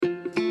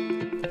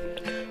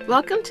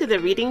Welcome to the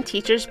Reading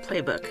Teacher's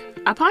Playbook,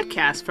 a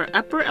podcast for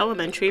upper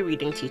elementary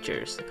reading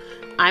teachers.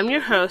 I'm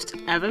your host,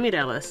 Eva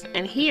Mireles,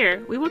 and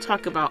here we will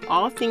talk about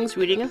all things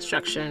reading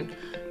instruction,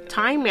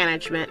 time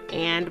management,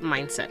 and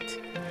mindset.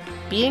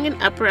 Being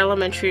an upper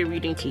elementary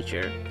reading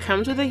teacher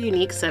comes with a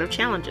unique set of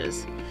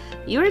challenges.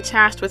 You are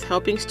tasked with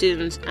helping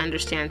students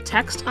understand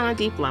text on a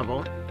deep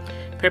level,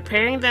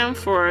 preparing them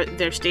for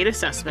their state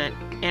assessment,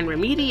 and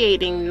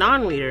remediating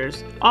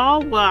non-readers,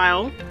 all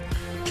while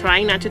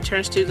trying not to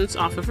turn students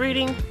off of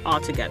reading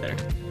altogether.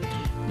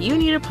 You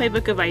need a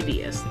playbook of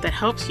ideas that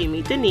helps you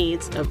meet the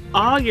needs of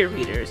all your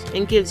readers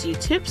and gives you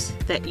tips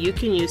that you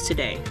can use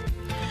today.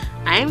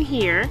 I am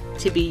here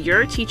to be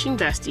your teaching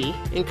bestie,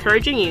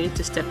 encouraging you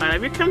to step out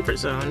of your comfort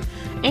zone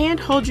and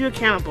hold you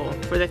accountable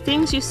for the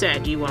things you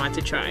said you wanted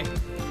to try.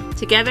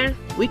 Together,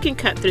 we can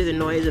cut through the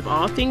noise of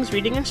all things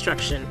reading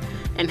instruction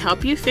and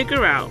help you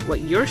figure out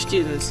what your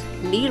students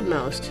need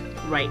most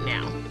right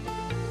now.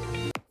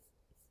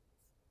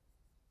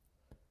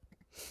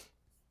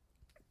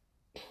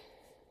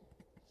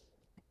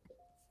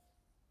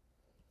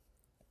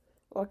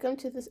 Welcome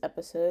to this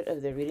episode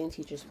of the Reading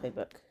Teacher's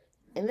Playbook.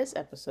 In this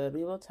episode,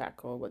 we will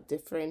tackle what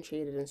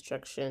differentiated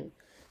instruction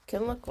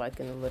can look like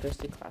in the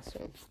literacy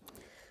classroom.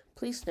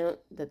 Please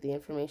note that the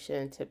information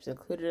and tips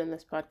included in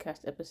this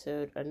podcast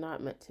episode are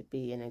not meant to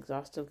be an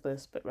exhaustive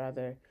list, but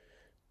rather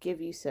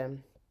give you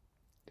some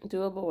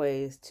doable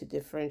ways to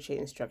differentiate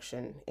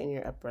instruction in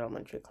your upper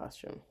elementary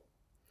classroom.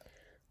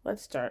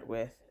 Let's start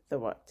with the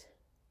what.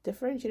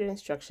 Differentiated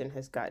instruction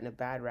has gotten a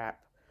bad rap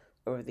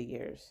over the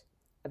years.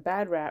 A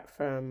bad rap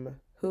from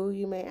who,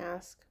 you may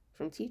ask?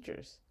 From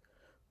teachers.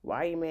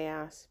 Why, you may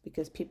ask?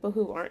 Because people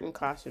who aren't in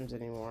classrooms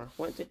anymore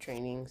went to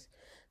trainings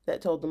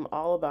that told them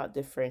all about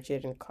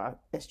differentiated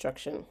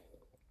instruction.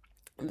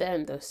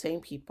 Then those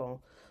same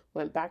people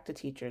went back to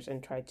teachers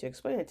and tried to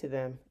explain it to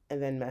them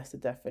and then messed the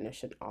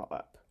definition all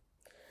up.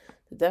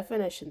 The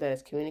definition that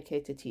is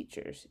communicated to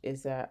teachers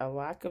is that a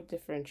lack of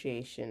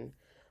differentiation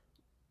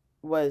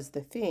was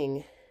the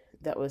thing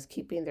that was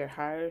keeping their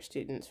higher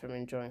students from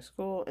enjoying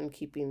school and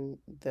keeping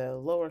the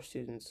lower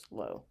students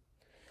low.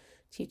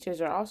 Teachers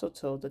are also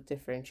told that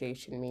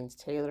differentiation means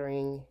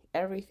tailoring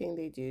everything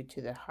they do to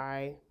the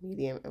high,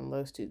 medium, and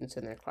low students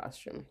in their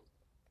classroom.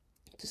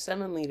 To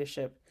some in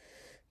leadership,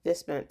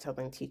 this meant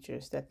telling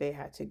teachers that they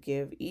had to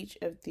give each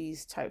of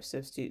these types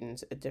of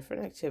students a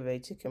different activity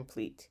to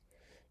complete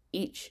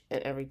each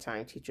and every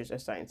time teachers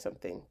assign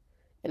something.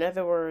 In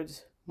other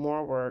words,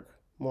 more work,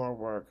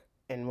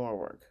 and more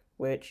work,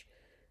 which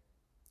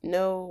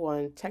no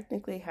one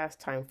technically has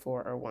time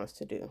for or wants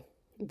to do.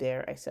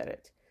 There, I said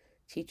it.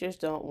 Teachers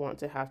don't want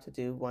to have to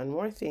do one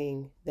more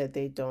thing that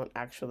they don't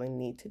actually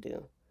need to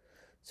do.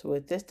 So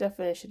with this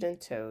definition in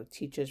tow,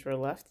 teachers were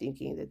left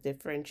thinking that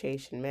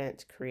differentiation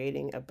meant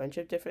creating a bunch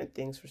of different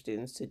things for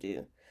students to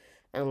do,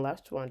 and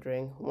left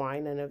wondering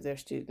why none of their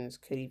students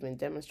could even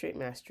demonstrate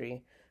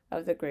mastery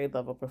of the grade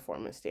level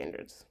performance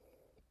standards.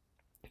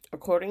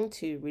 According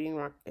to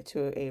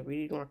a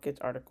Reading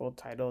Rockets article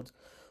titled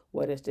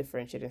 "What is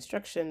Differentiated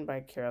Instruction" by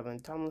Carolyn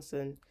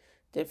Tomlinson,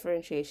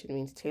 differentiation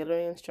means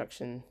tailoring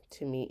instruction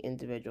to meet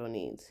individual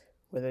needs.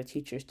 Whether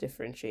teachers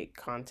differentiate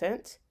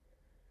content,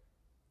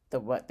 the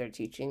what they're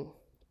teaching,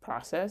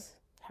 process,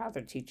 how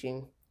they're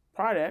teaching,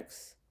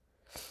 products,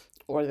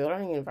 or the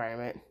learning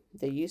environment,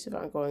 the use of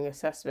ongoing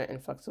assessment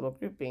and flexible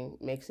grouping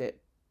makes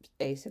it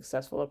a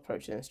successful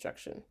approach in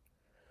instruction.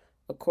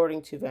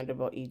 According to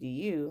Vanderbilt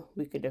EDU,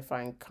 we could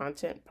define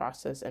content,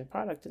 process, and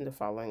product in the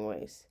following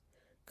ways.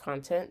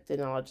 Content, the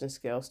knowledge and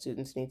skills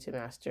students need to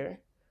master.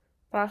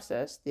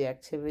 Process, the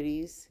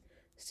activities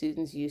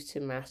students use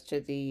to master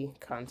the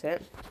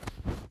content.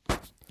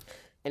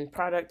 And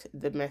product,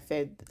 the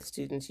method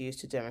students use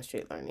to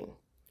demonstrate learning.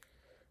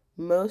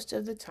 Most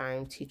of the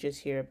time, teachers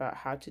hear about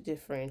how to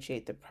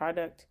differentiate the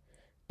product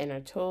and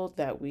are told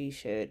that we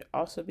should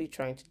also be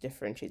trying to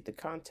differentiate the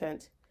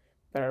content,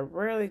 but are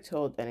rarely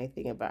told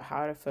anything about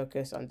how to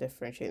focus on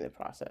differentiating the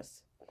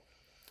process.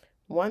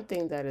 One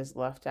thing that is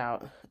left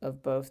out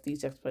of both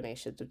these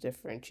explanations of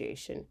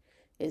differentiation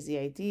is the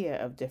idea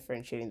of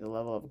differentiating the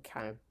level of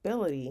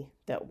accountability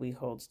that we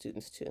hold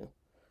students to.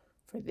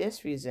 For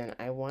this reason,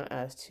 I want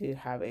us to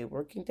have a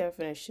working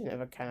definition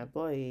of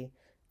accountability,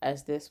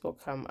 as this will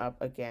come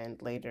up again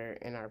later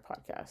in our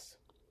podcast.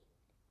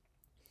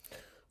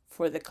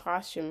 For the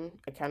classroom,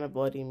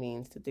 accountability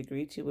means the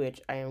degree to which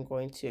I am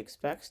going to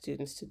expect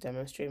students to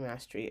demonstrate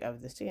mastery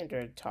of the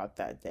standard taught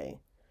that day.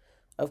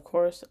 Of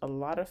course, a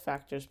lot of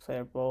factors play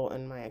a role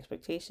in my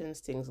expectations,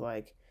 things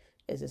like,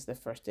 is this the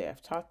first day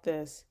I've taught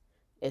this?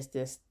 Is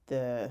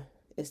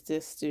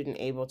this student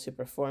able to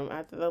perform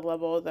at the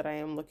level that I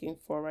am looking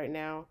for right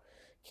now?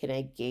 Can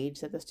I gauge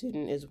that the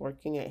student is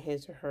working at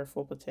his or her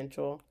full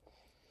potential?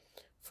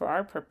 For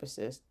our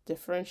purposes,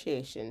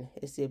 differentiation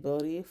is the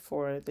ability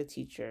for the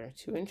teacher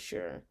to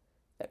ensure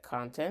that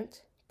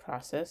content,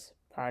 process,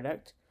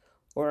 product,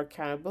 or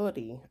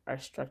accountability are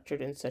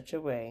structured in such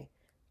a way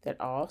that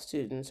all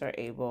students are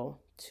able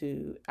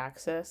to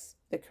access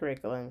the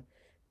curriculum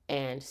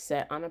and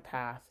set on a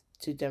path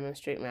to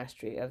demonstrate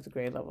mastery of the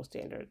grade level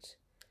standards.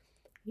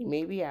 You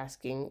may be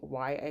asking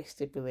why I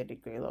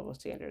stipulated grade level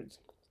standards.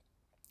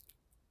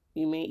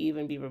 You may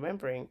even be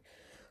remembering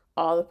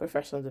all the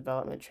professional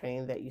development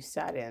training that you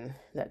sat in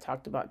that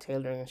talked about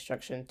tailoring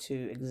instruction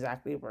to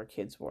exactly where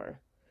kids were.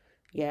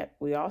 Yet,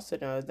 we also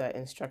know that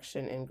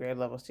instruction in grade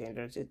level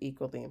standards is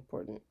equally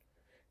important.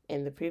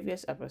 In the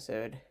previous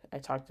episode, I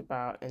talked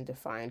about and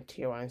defined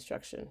Tier 1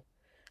 instruction.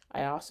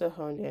 I also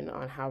honed in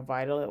on how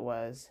vital it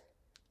was,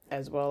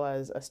 as well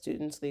as a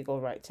student's legal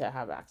right to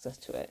have access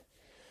to it,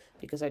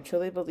 because I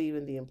truly believe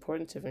in the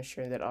importance of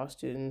ensuring that all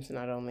students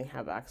not only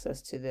have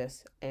access to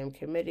this. I am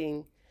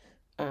committing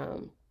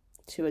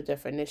to a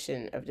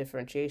definition of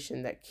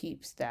differentiation that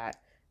keeps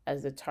that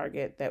as the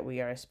target that we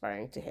are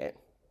aspiring to hit.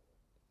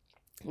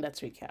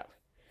 Let's recap.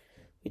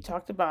 We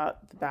talked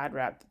about the bad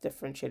rap that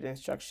differentiated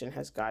instruction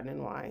has gotten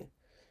and why.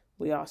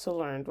 We also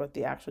learned what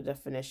the actual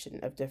definition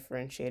of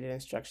differentiated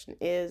instruction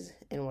is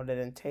and what it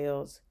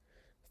entails.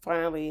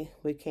 Finally,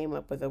 we came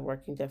up with a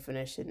working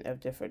definition of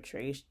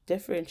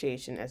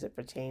differentiation as it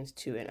pertains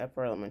to an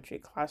upper elementary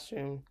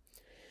classroom.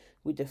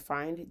 We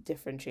defined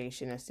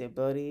differentiation as the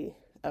ability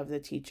of the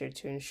teacher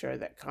to ensure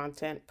that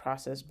content,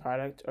 process,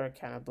 product, or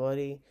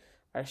accountability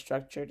are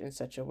structured in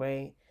such a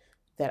way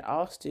that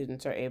all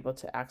students are able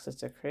to access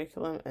the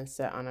curriculum and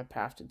set on a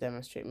path to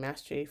demonstrate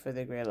mastery for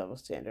the grade level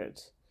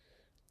standards.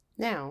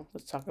 Now,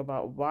 let's talk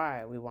about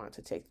why we want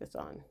to take this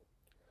on.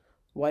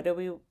 Why do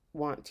we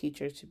want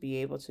teachers to be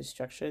able to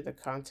structure the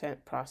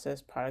content,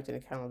 process, product, and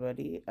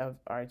accountability of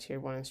our Tier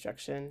 1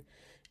 instruction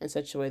in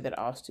such a way that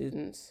all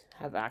students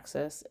have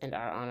access and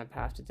are on a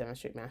path to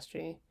demonstrate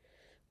mastery?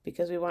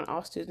 Because we want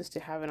all students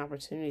to have an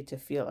opportunity to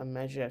feel a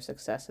measure of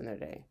success in their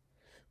day.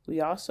 We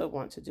also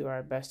want to do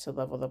our best to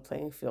level the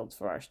playing field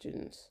for our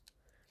students.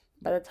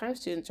 By the time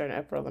students are in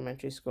upper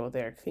elementary school,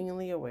 they are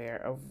keenly aware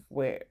of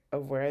where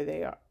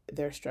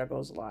their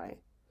struggles lie.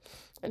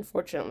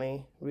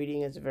 Unfortunately,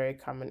 reading is a very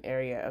common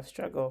area of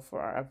struggle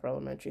for our upper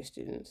elementary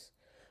students,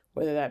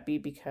 whether that be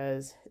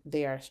because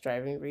they are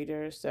striving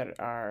readers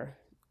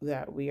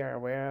that we are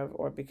aware of,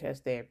 or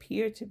because they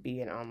appear to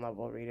be an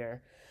on-level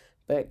reader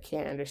but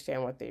can't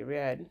understand what they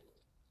read,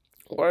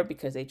 or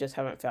because they just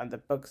haven't found the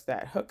books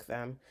that hook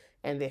them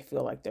and they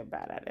feel like they're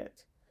bad at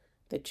it.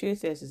 The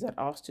truth is that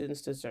all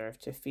students deserve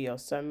to feel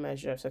some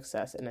measure of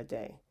success in a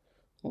day.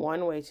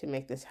 One way to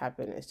make this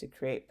happen is to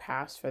create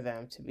paths for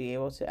them to be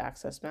able to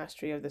access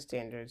mastery of the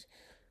standards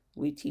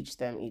we teach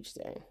them each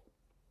day.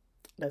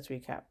 Let's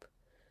recap.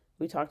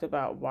 We talked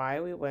about why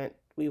we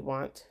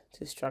want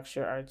to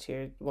structure our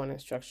Tier 1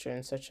 instruction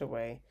in such a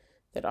way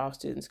that all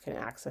students can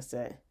access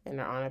it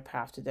and are on a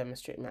path to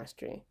demonstrate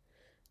mastery.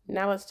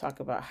 Now let's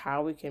talk about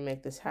how we can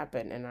make this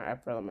happen in our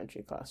upper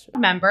elementary classroom.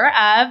 Member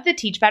of the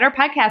Teach Better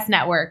Podcast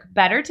Network.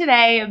 Better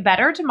today,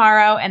 better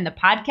tomorrow, and the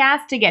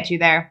podcast to get you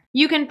there.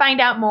 You can find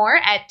out more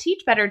at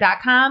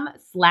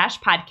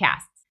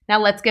teachbetter.com/podcasts. Now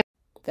let's get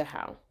the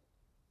how.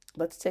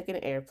 Let's take an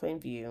airplane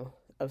view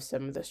of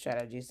some of the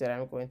strategies that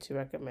I'm going to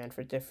recommend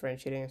for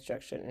differentiating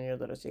instruction in your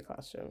literacy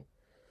classroom.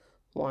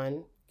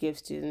 1. Give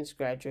students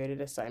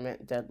graduated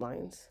assignment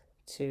deadlines.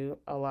 2.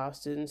 Allow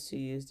students to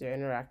use their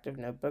interactive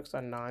notebooks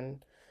on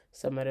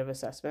non-summative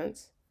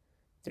assessments.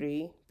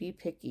 3. Be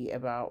picky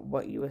about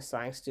what you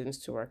assign students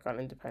to work on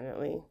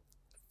independently.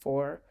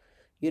 4.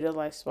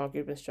 Utilize small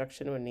group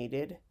instruction when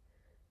needed.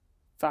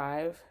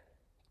 5.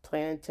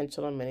 Plan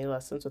intentional mini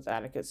lessons with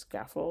adequate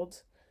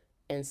scaffolds.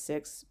 And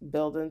 6.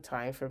 Build in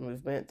time for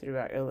movement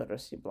throughout your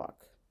literacy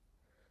block.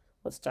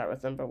 Let's start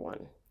with number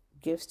 1.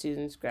 Give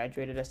students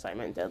graduated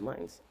assignment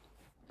deadlines.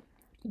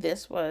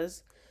 This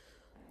was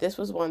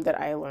one that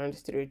I learned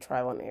through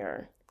trial and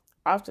error.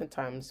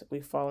 Oftentimes, we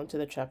fall into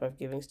the trap of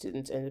giving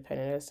students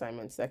independent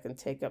assignments that can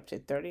take up to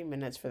 30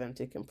 minutes for them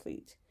to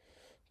complete.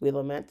 We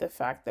lament the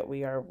fact that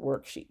we are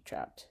worksheet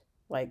trapped.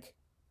 Like,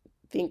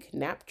 think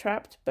nap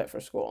trapped, but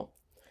for school.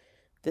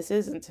 This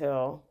is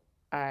until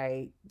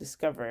I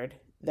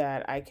discovered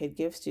that I could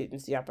give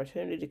students the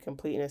opportunity to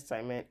complete an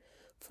assignment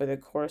over the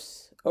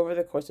course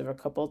of a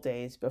couple of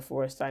days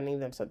before assigning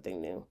them something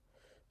new.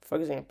 For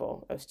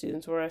example, if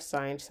students were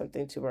assigned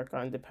something to work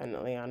on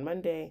independently on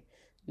Monday,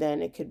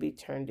 then it could be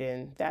turned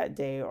in that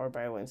day or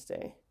by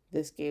Wednesday.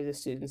 This gave the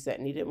students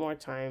that needed more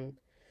time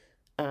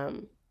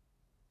the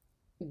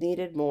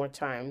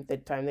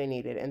time they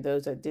needed, and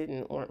those that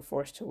didn't weren't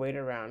forced to wait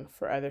around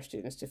for other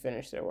students to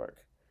finish their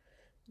work.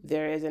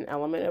 There is an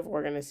element of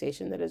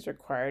organization that is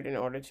required in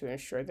order to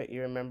ensure that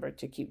you remember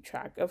to keep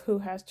track of who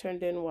has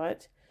turned in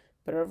what,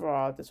 but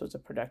overall, this was a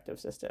productive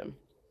system.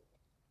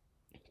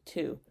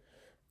 2.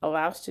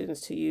 Allow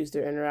students to use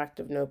their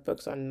interactive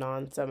notebooks on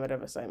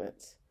non-summative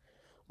assignments.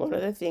 One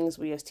of the things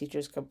we as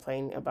teachers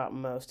complain about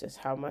most is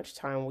how much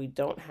time we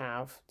don't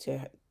have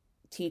to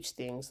teach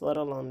things, let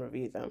alone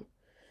review them.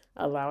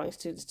 Allowing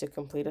students to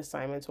complete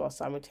assignments while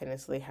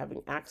simultaneously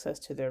having access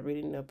to their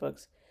reading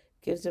notebooks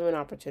gives them an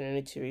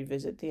opportunity to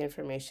revisit the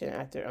information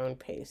at their own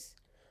pace.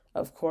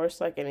 Of course,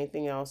 like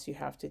anything else, you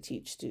have to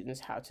teach students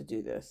how to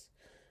do this.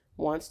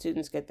 Once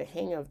students get the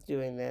hang of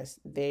doing this,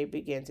 they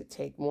begin to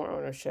take more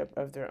ownership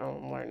of their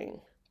own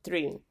learning.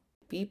 3.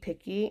 Be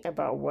picky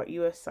about what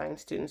you assign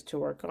students to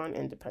work on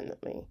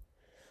independently.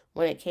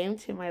 When it came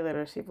to my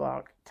literacy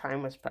block,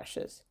 time was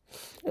precious.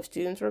 If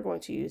students were going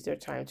to use their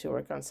time to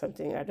work on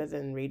something other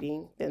than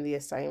reading, then the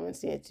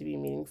assignments needed to be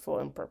meaningful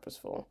and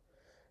purposeful.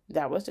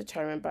 That was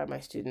determined by my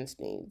students'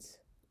 needs.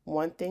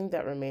 One thing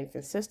that remained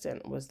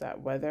consistent was that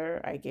whatever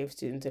I gave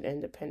students as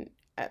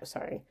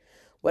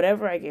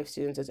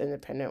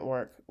independent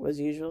work was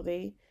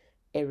usually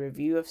a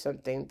review of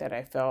something that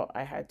I felt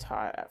I had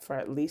taught for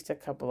at least a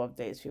couple of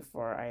days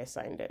before I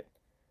assigned it.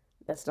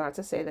 That's not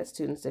to say that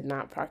students did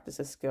not practice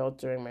a skill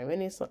during my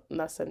mini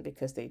lesson,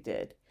 because they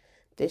did.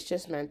 This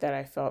just meant that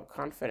I felt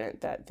confident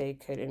that they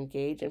could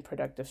engage in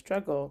productive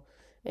struggle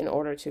in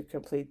order to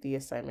complete the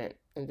assignment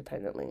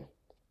independently.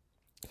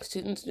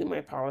 Students knew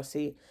my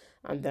policy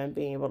on them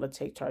being able to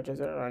take charge of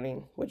their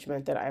learning, which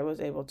meant that I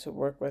was able to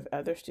work with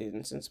other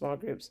students in small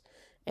groups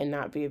and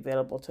not be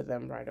available to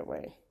them right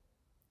away.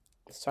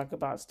 Let's talk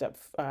about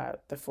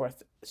the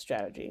fourth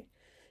strategy.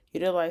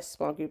 Utilize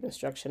small group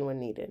instruction when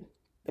needed.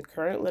 The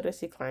current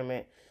literacy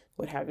climate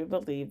would have you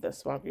believe that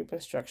small group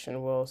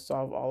instruction will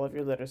solve all of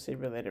your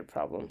literacy-related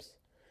problems.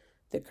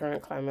 The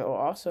current climate will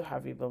also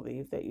have you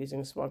believe that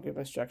using small group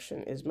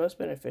instruction is most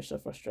beneficial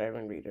for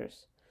striving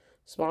readers.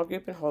 Small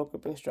group and whole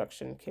group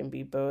instruction can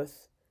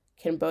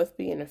both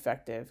be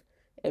ineffective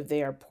if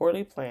they are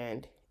poorly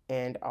planned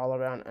and all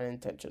around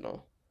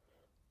unintentional.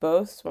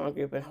 Both small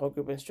group and whole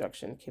group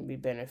instruction can be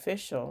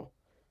beneficial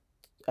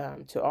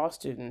to all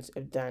students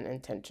if done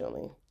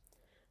intentionally.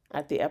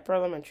 At the upper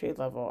elementary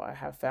level, I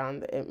have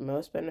found it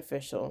most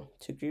beneficial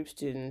to group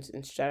students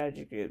in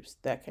strategy groups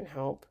that can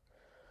help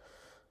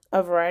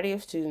a variety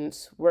of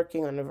students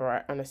working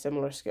on a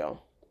similar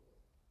skill.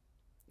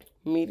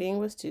 Meeting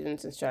with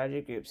students in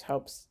strategy groups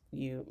helps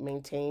you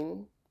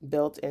maintain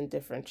built-in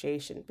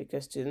differentiation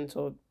because students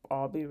will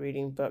all be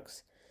reading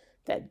books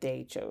that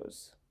they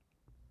chose.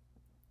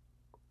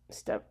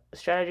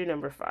 Strategy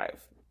number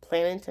 5.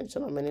 Plan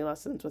intentional mini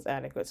lessons with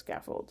adequate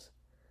scaffolds.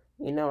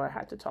 You know I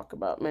had to talk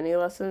about mini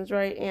lessons,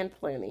 right? And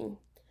planning.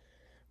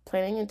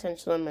 Planning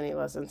intentional mini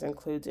lessons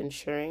includes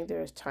ensuring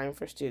there is time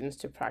for students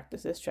to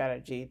practice a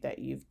strategy that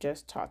you've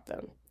just taught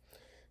them.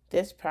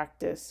 This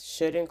practice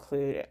should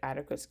include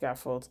adequate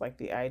scaffolds like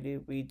the I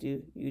do, we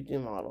do, you do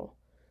model.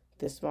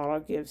 This model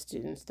gives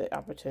students the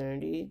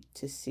opportunity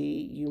to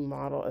see you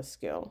model a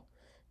skill,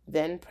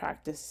 then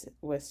practice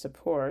with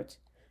support,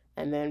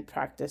 and then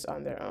practice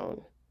on their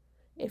own.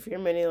 If your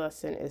mini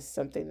lesson is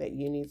something that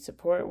you need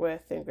support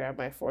with, then grab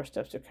my 4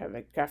 steps to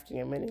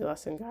crafting a mini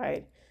lesson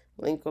guide.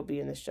 Link will be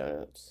in the show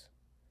notes.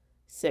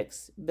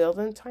 6. Build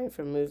in time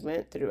for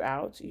movement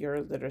throughout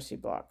your literacy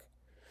block.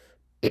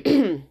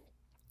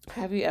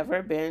 Have you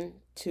ever been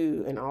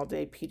to an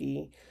all-day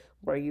PD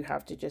where you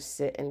have to just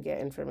sit and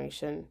get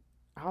information?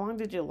 How long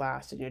did you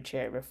last in your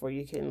chair before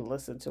you can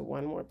listen to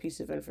one more piece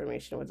of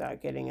information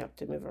without getting up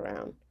to move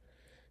around?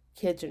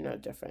 Kids are no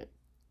different.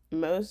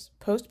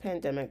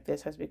 Post-pandemic,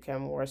 this has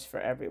become worse for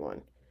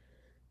everyone.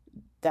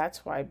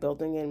 That's why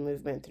building in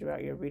movement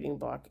throughout your reading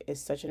block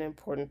is such an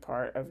important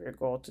part of your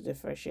goal to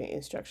differentiate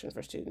instruction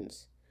for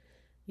students.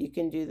 You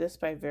can do this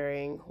by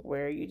varying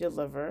where you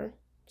deliver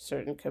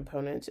certain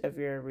components of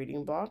your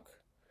reading block,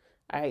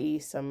 i.e.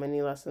 some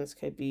mini lessons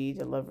could be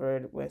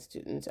delivered with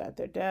students at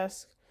their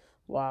desk,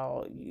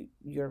 while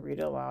your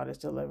read aloud is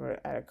delivered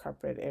at a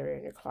carpeted area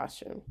in your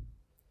classroom.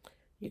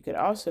 You could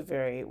also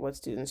vary what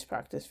students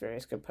practice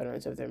various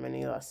components of their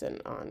mini lesson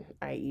on,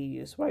 i.e.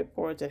 use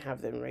whiteboards and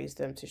have them raise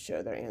them to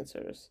show their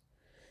answers.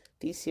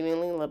 These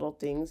seemingly little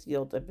things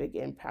yield a big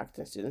impact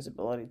on students'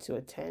 ability to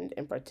attend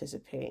and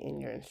participate in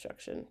your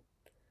instruction.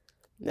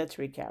 Let's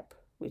recap.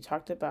 We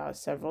talked about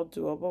several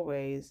doable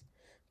ways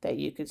that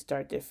you could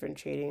start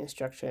differentiating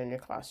instruction in your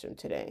classroom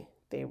today.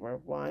 They were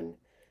 1.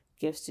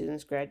 Give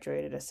students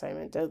graduated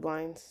assignment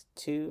deadlines.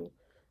 2.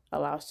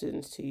 Allow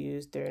students to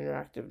use their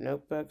interactive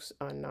notebooks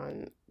on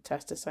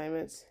non-test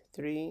assignments.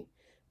 3.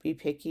 Be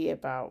picky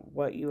about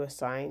what you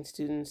assign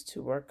students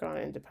to work on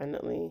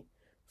independently.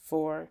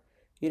 4.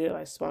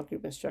 Utilize small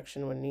group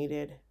instruction when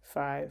needed.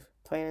 5.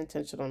 Plan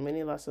intentional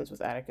mini lessons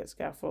with adequate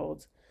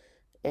scaffolds.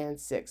 And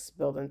 6.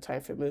 Build in time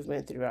for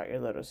movement throughout your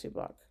literacy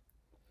block.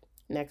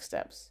 Next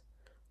steps.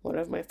 One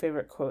of my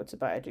favorite quotes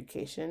about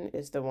education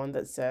is the one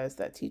that says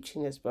that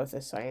teaching is both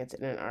a science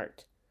and an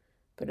art.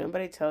 But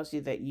nobody tells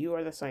you that you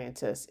are the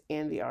scientist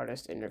and the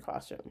artist in your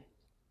classroom.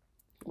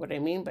 What I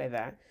mean by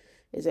that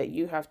is that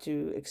you have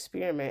to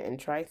experiment and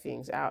try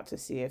things out to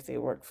see if they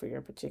work for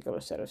your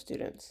particular set of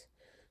students.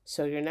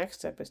 So your next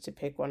step is to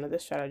pick one of the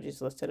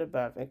strategies listed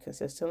above and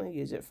consistently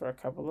use it for a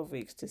couple of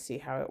weeks to see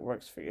how it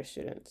works for your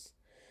students.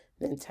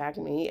 Then tag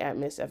me at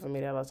Miss Eva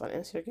Mireles on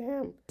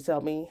Instagram to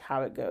tell me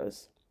how it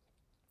goes.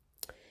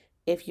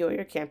 If you or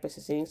your campus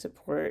is needing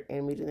support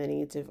and meeting the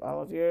needs of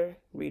all of your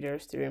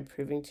readers through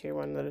improving Tier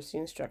 1 literacy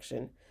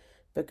instruction,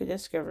 book a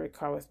discovery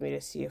call with me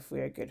to see if we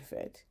are a good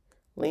fit.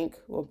 Link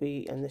will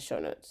be in the show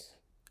notes.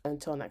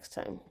 Until next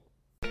time.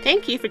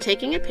 Thank you for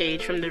taking a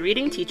page from the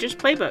Reading Teacher's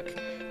Playbook.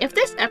 If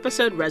this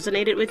episode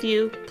resonated with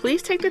you,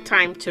 please take the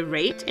time to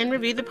rate and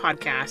review the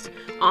podcast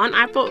on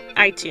Apple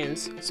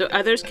iTunes so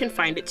others can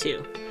find it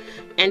too.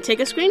 And take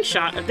a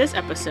screenshot of this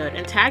episode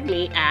and tag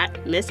me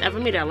at Miss Eva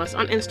Mireles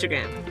on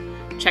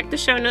Instagram. Check the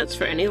show notes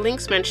for any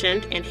links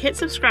mentioned and hit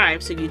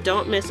subscribe so you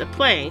don't miss a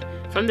play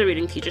from the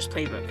Reading Teacher's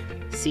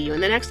Playbook. See you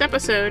in the next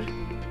episode.